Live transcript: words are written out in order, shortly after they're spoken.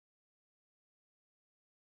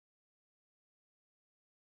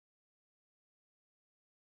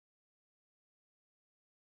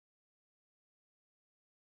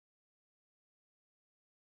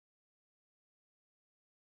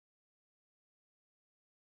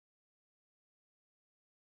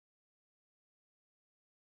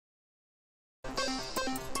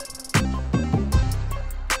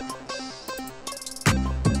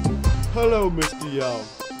Hello, Mr. Yao.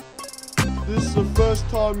 This is the first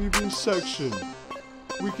time you've been sectioned.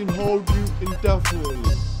 We can hold you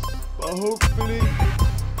indefinitely, but hopefully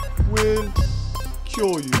we'll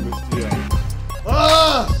cure you, Mr. Yao.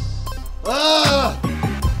 Why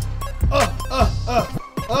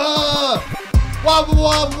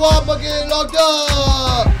am I getting locked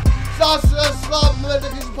up? Stop,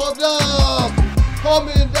 medication popped up. Hold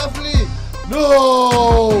me indefinitely.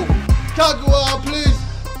 No! Can't go out, please.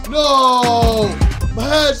 No! My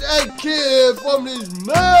head's aching from these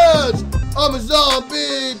meds. I'm a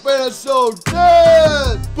zombie, but I'm so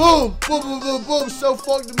dead. Boom, boom, boom, boom, boom. So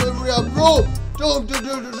fucked in my rehab room. Doom.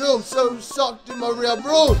 So sucked in my rehab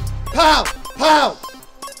room. Pow, pow.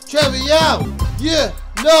 Check me out. Yeah,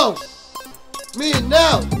 no. Me and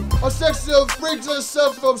now. I'm sexual freaks and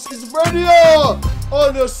suffer from schizophrenia.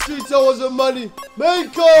 On the streets I was a money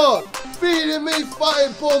maker. Feeding me,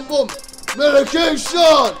 fighting, boom, boom.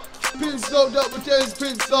 Medication. Pimps locked up with days,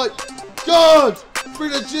 pimps like God. Free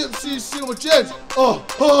the gypsies, silver gems.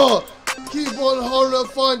 Keep on holding up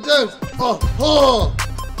fine gems.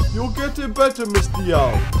 You're getting better, Mr.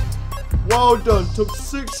 Yao. Well done. Took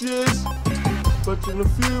 6 years, but in a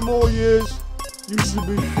few more years, you should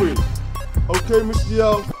be free. Okay, Mr.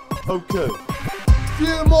 Yao? Okay.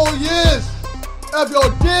 Few more years. If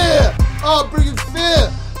you're dead, I'll bring you fear.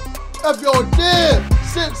 If you're dead,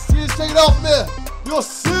 6 years taken off me. You're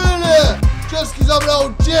silly. Just cause I'm an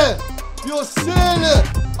old jet. You're silly.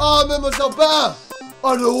 I remember myself better.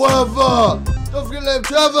 Under the weather. Don't forget name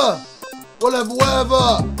Trevor.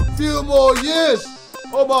 Whatever. Few more years.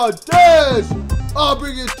 On my days. I'll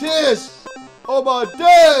bring you tears. On my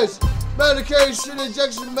days. Medication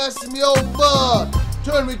injection messing me over.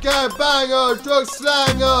 Turn me gangbanger, drug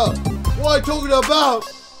slanger. What are you talking about?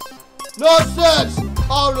 Nonsense.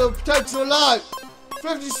 I'm the potential life.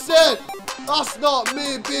 50 Cent. That's not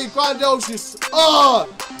me being grandiose.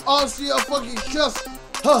 Honestly, a fucking kiss.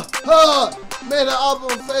 Made an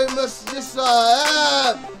album famous. Yes, I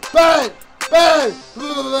am. Bang, bang,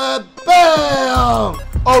 bam.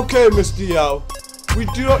 Okay, Mr. Yao. We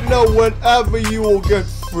do not know whenever you will get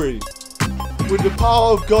free. With the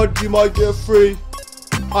power of God, you might get free.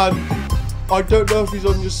 And I don't know if he's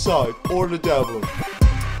on your side or the devil.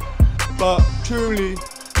 But truly,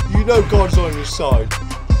 you know God's on your side.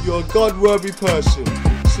 You're a God-worthy person.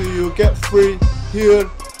 So you'll get free, heal,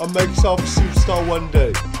 and make yourself a superstar one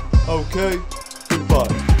day. Okay? Goodbye.